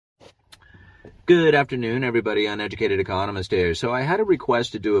Good afternoon, everybody. Uneducated Economist here. So I had a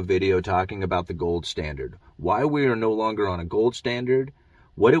request to do a video talking about the gold standard, why we are no longer on a gold standard,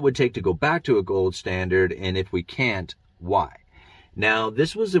 what it would take to go back to a gold standard, and if we can't, why. Now,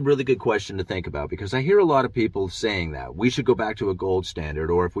 this was a really good question to think about because I hear a lot of people saying that we should go back to a gold standard,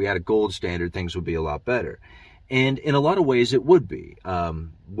 or if we had a gold standard, things would be a lot better. And in a lot of ways, it would be.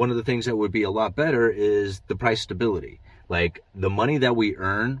 One of the things that would be a lot better is the price stability. Like, the money that we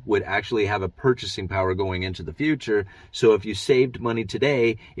earn would actually have a purchasing power going into the future. So if you saved money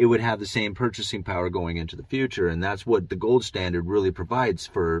today, it would have the same purchasing power going into the future. And that's what the gold standard really provides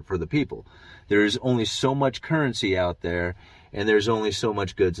for the people. There's only so much currency out there, and there's only so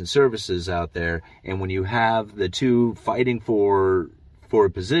much goods and services out there. And when you have the two fighting for a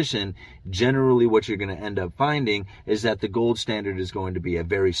position, generally what you're going to end up finding is that the gold standard is going to be a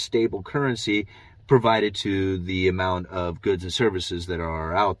very stable currency provided to the amount of goods and services that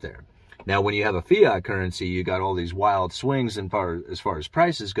are out there. Now, when you have a fiat currency, you got all these wild swings as far as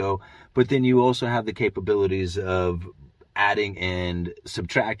prices go, but then you also have the capabilities of adding and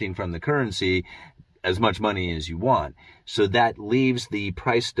subtracting from the currency as much money as you want. So that leaves the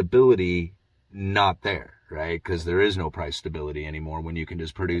price stability not there, right? Because there is no price stability anymore when you can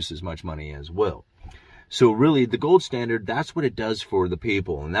just produce as much money as will. So really, the gold standard, that's what it does for the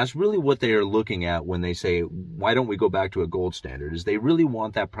people. And that's really what they are looking at when they say, why don't we go back to a gold standard? Is they really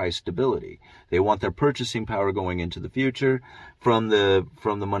want that price stability. They want their purchasing power going into the future from the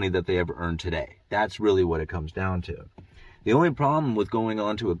money that they have earned today. That's really what it comes down to. The only problem with going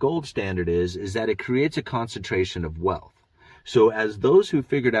on to a gold standard is that it creates a concentration of wealth. So as those who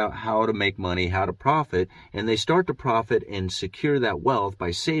figured out how to make money, how to profit, and they start to profit and secure that wealth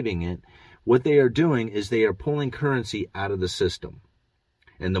by saving it, what they are doing is they are pulling currency out of the system.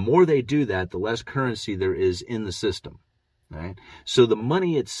 And the more they do that, the less currency there is in the system, right? So the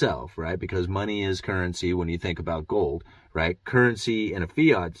money itself, right, because money is currency when you think about gold, right? Currency in a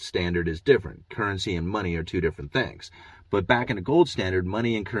fiat standard is different. Currency and money are two different things. But back in a gold standard,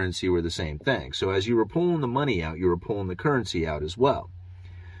 money and currency were the same thing. So as you were pulling the money out, you were pulling the currency out as well.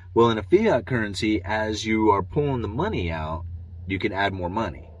 Well, in a fiat currency, as you are pulling the money out, you can add more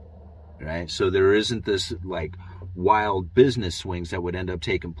money. Right? So there isn't this like wild business swings that would end up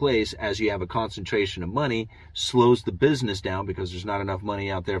taking place as you have a concentration of money, slows the business down because there's not enough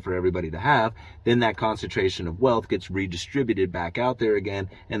money out there for everybody to have. Then that concentration of wealth gets redistributed back out there again,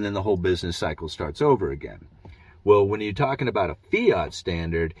 and then the whole business cycle starts over again. Well, when you're talking about a fiat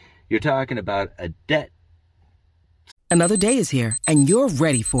standard, you're talking about a debt. Another day is here, and you're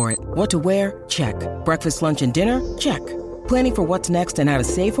ready for it. What to wear? Check. Breakfast, lunch, and dinner? Check. Planning for what's next and how to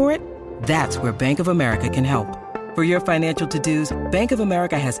save for it? That's where Bank of America can help. For your financial to-dos, Bank of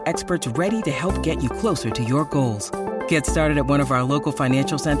America has experts ready to help get you closer to your goals. Get started at one of our local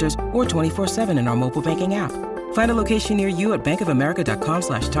financial centers or 24/7 in our mobile banking app. Find a location near you at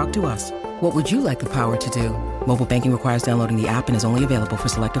bankofamerica.com/talktous. What would you like the power to do? Mobile banking requires downloading the app and is only available for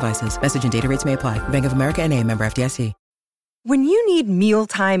select devices. Message and data rates may apply. Bank of America N.A., member FDIC. When you need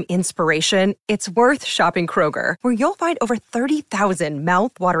mealtime inspiration, it's worth shopping Kroger, where you'll find over 30,000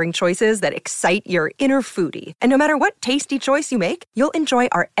 mouth-watering choices that excite your inner foodie. And no matter what tasty choice you make, you'll enjoy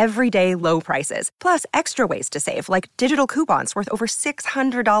our everyday low prices, plus extra ways to save, like digital coupons worth over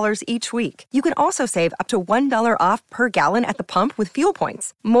 $600 each week. You can also save up to $1 off per gallon at the pump with fuel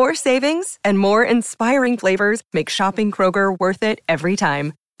points. More savings and more inspiring flavors make shopping Kroger worth it every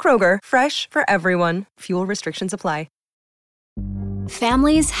time. Kroger, fresh for everyone. Fuel restrictions apply.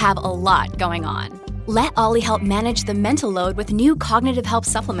 Families have a lot going on. Let Ollie help manage the mental load with new cognitive help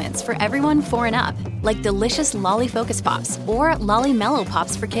supplements for everyone 4 and up, like delicious Lolly Focus Pops or Lolly Mellow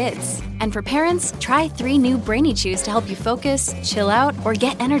Pops for kids. And for parents, try 3 new Brainy Chews to help you focus, chill out, or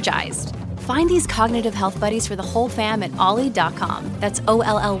get energized. Find these cognitive health buddies for the whole fam at ollie.com. That's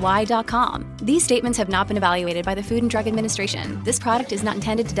OLLY.com. These statements have not been evaluated by the Food and Drug Administration. This product is not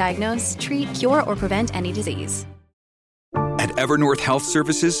intended to diagnose, treat, cure, or prevent any disease. At Evernorth Health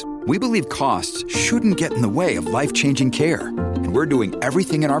Services, we believe costs shouldn't get in the way of life-changing care, and we're doing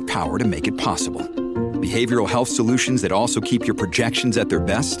everything in our power to make it possible. Behavioral health solutions that also keep your projections at their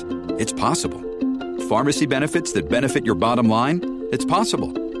best? It's possible. Pharmacy benefits that benefit your bottom line? It's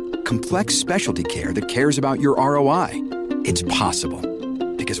possible. Complex specialty care that cares about your ROI? It's possible.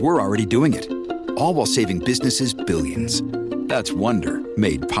 Because we're already doing it. All while saving businesses billions. That's Wonder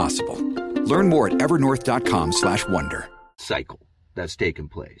made possible. Learn more at evernorth.com/wonder. Cycle that's taken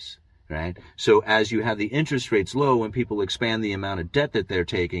place. right? So as you have the interest rates low and people expand the amount of debt that they're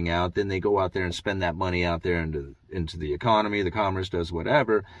taking out, then they go out there and spend that money out there into the economy, the commerce does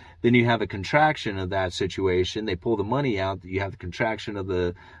whatever. Then you have a contraction of that situation. They pull the money out. You have the contraction of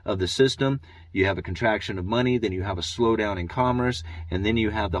the system. You have a contraction of money. Then you have a slowdown in commerce, and then you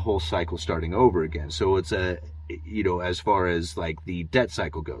have the whole cycle starting over again. So it's as far as like the debt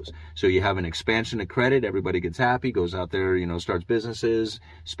cycle goes. So you have an expansion of credit, everybody gets happy, goes out there, starts businesses,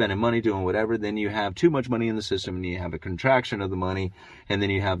 spending money, doing whatever. Then you have too much money in the system and you have a contraction of the money, and then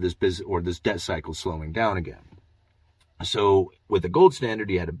you have this this debt cycle slowing down again. So with the gold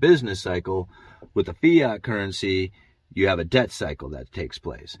standard, you had a business cycle. With the fiat currency, you have a debt cycle that takes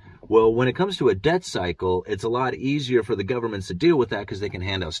place. Well, when it comes to a debt cycle, it's a lot easier for the governments to deal with that because they can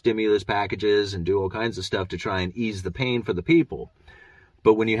hand out stimulus packages and do all kinds of stuff to try and ease the pain for the people.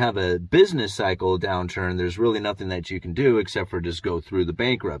 But when you have a business cycle downturn, there's really nothing that you can do except for just go through the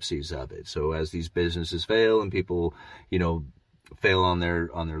bankruptcies of it. So as these businesses fail and people, fail on their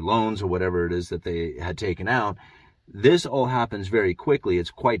loans or whatever it is that they had taken out, this all happens very quickly. It's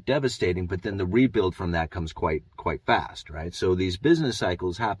quite devastating, but then the rebuild from that comes quite fast, right? So these business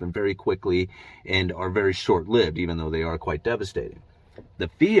cycles happen very quickly and are very short-lived, even though they are quite devastating. The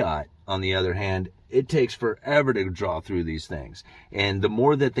fiat, on the other hand, it takes forever to draw through these things. And the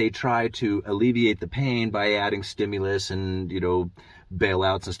more that they try to alleviate the pain by adding stimulus and,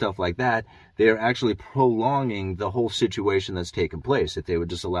 bailouts and stuff like that, they are actually prolonging the whole situation that's taken place. If they would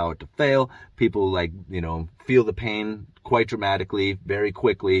just allow it to fail, people feel the pain quite dramatically, very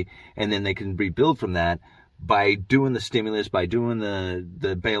quickly, and then they can rebuild from that. By doing the stimulus, by doing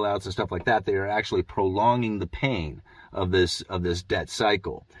the bailouts and stuff like that, they are actually prolonging the pain of this debt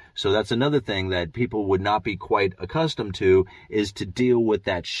cycle. So that's another thing that people would not be quite accustomed to, is to deal with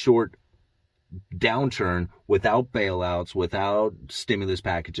that short downturn without bailouts, without stimulus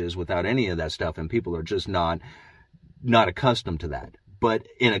packages, without any of that stuff, and people are just not accustomed to that. But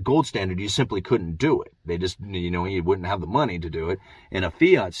in a gold standard, you simply couldn't do it. They just, you wouldn't have the money to do it. In a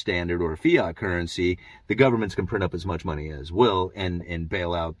fiat standard or a fiat currency, the governments can print up as much money as will and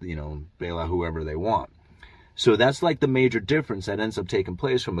bail out whoever they want. So that's like the major difference that ends up taking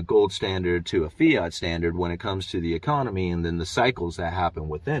place from a gold standard to a fiat standard when it comes to the economy and then the cycles that happen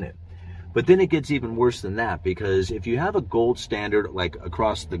within it. But then it gets even worse than that, because if you have a gold standard like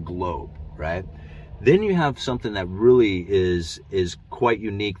across the globe, right, then you have something that really is quite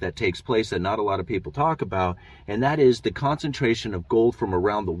unique that takes place that not a lot of people talk about, and that is the concentration of gold from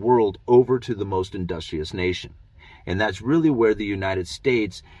around the world over to the most industrious nation. And that's really where the United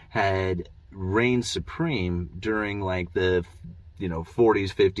States had reigned supreme during like the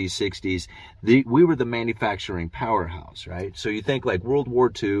 40s, 50s, 60s. We were the manufacturing powerhouse, right? So you think like World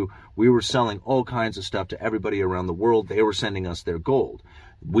War II, we were selling all kinds of stuff to everybody around the world. They were sending us their gold.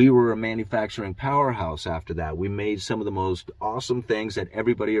 We were a manufacturing powerhouse after that. We made some of the most awesome things that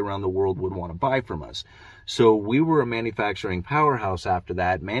everybody around the world would want to buy from us. So we were a manufacturing powerhouse after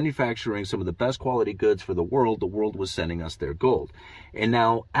that, manufacturing some of the best quality goods for the world. The world was sending us their gold. And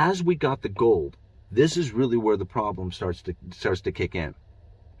now, as we got the gold, this is really where the problem starts to kick in,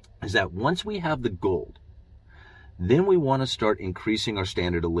 is that once we have the gold, then we want to start increasing our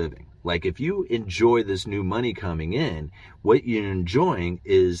standard of living. Like if you enjoy this new money coming in, what you're enjoying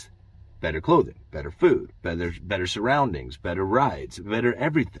is better clothing, better food, better surroundings, better rides, better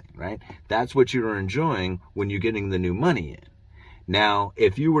everything, right? That's what you're enjoying when you're getting the new money in. Now,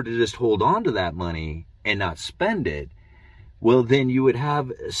 if you were to just hold on to that money and not spend it, well, then you would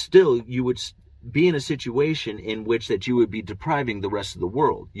be in a situation in which that you would be depriving the rest of the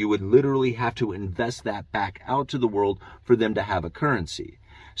world. You would literally have to invest that back out to the world for them to have a currency.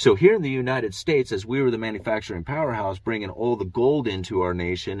 So here in the United States, as we were the manufacturing powerhouse, bringing all the gold into our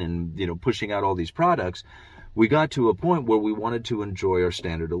nation and, pushing out all these products, we got to a point where we wanted to enjoy our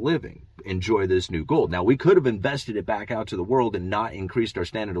standard of living, enjoy this new gold. Now, we could have invested it back out to the world and not increased our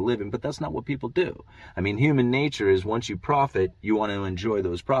standard of living, but that's not what people do. I mean, human nature is once you profit, you want to enjoy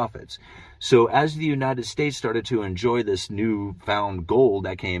those profits. So as the United States started to enjoy this newfound gold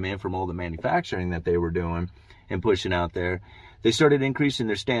that came in from all the manufacturing that they were doing and pushing out there, they started increasing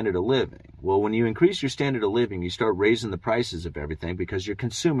their standard of living. Well, when you increase your standard of living, you start raising the prices of everything because you're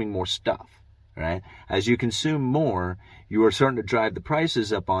consuming more stuff. Right? As you consume more, you are starting to drive the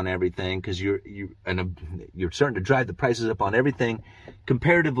prices up on everything because you're starting to drive the prices up on everything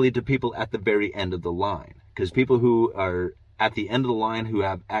comparatively to people at the very end of the line. Because people who are at the end of the line who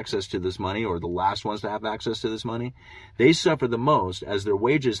have access to this money, or the last ones to have access to this money, they suffer the most as their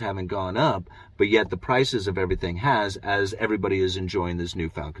wages haven't gone up, but yet the prices of everything has, as everybody is enjoying this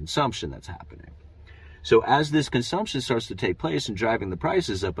newfound consumption that's happening. So as this consumption starts to take place and driving the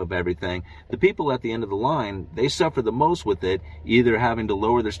prices up of everything, the people at the end of the line, they suffer the most with it, either having to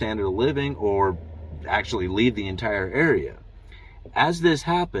lower their standard of living or actually leave the entire area. As this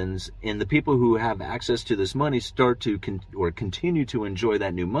happens, and the people who have access to this money start to continue to enjoy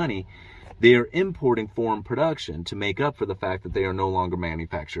that new money, they are importing foreign production to make up for the fact that they are no longer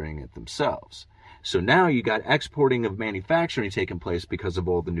manufacturing it themselves. So now you got exporting of manufacturing taking place because of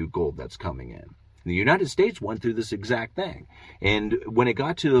all the new gold that's coming in. The United States went through this exact thing. And when it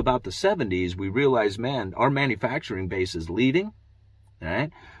got to about the 70s, we realized, man, our manufacturing base is leaving. All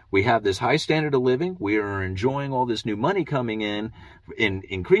right? We have this high standard of living. We are enjoying all this new money coming in,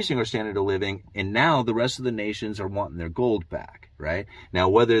 increasing our standard of living. And now the rest of the nations are wanting their gold back, right? Now,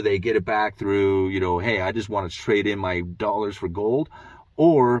 whether they get it back through, hey, I just want to trade in my dollars for gold,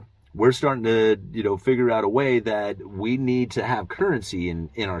 or we're starting to, figure out a way that we need to have currency in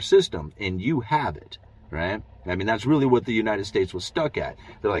our system, and you have it, right? I mean, that's really what the United States was stuck at.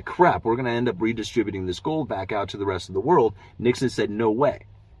 They're like, crap, we're going to end up redistributing this gold back out to the rest of the world. Nixon said, no way,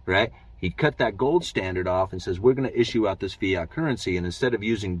 right? He cut that gold standard off and says, we're going to issue out this fiat currency, and instead of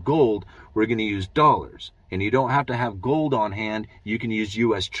using gold, we're going to use dollars. And you don't have to have gold on hand. You can use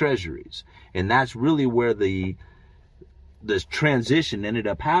U.S. treasuries. And that's really where this transition ended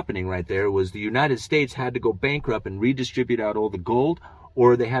up happening right there. Was the United States had to go bankrupt and redistribute out all the gold,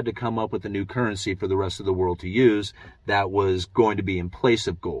 or they had to come up with a new currency for the rest of the world to use that was going to be in place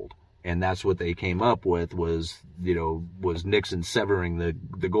of gold. And that's what they came up with was Nixon severing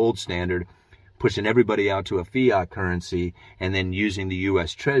the gold standard, pushing everybody out to a fiat currency, and then using the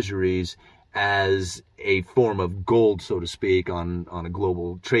U.S. treasuries as a form of gold, so to speak, on a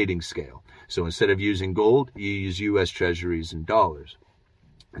global trading scale. So instead of using gold, you use U.S. treasuries and dollars.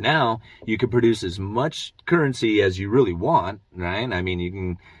 Now, you can produce as much currency as you really want, right? I mean, you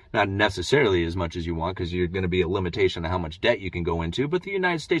can not necessarily as much as you want, because you're going to be a limitation on how much debt you can go into, but the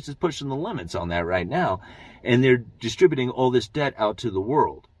United States is pushing the limits on that right now, and they're distributing all this debt out to the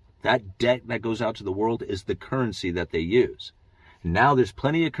world. That debt that goes out to the world is the currency that they use. Now there's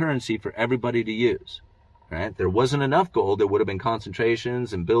plenty of currency for everybody to use. Right? There wasn't enough gold. There would have been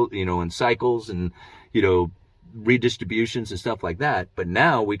concentrations and and cycles and, redistributions and stuff like that. But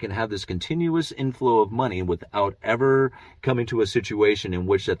now we can have this continuous inflow of money without ever coming to a situation in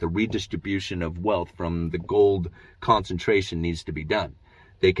which that the redistribution of wealth from the gold concentration needs to be done.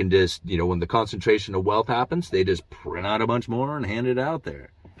 They can just, when the concentration of wealth happens, they just print out a bunch more and hand it out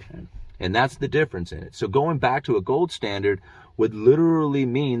there. And that's the difference in it. So going back to a gold standard would literally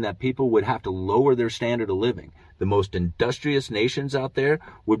mean that people would have to lower their standard of living. The most industrious nations out there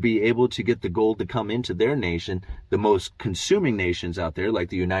would be able to get the gold to come into their nation. The most consuming nations out there, like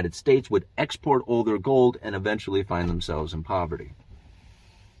the United States, would export all their gold and eventually find themselves in poverty.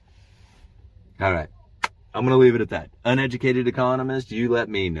 All right. I'm going to leave it at that. Uneducated economist, you let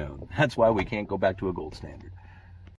me know. That's why we can't go back to a gold standard.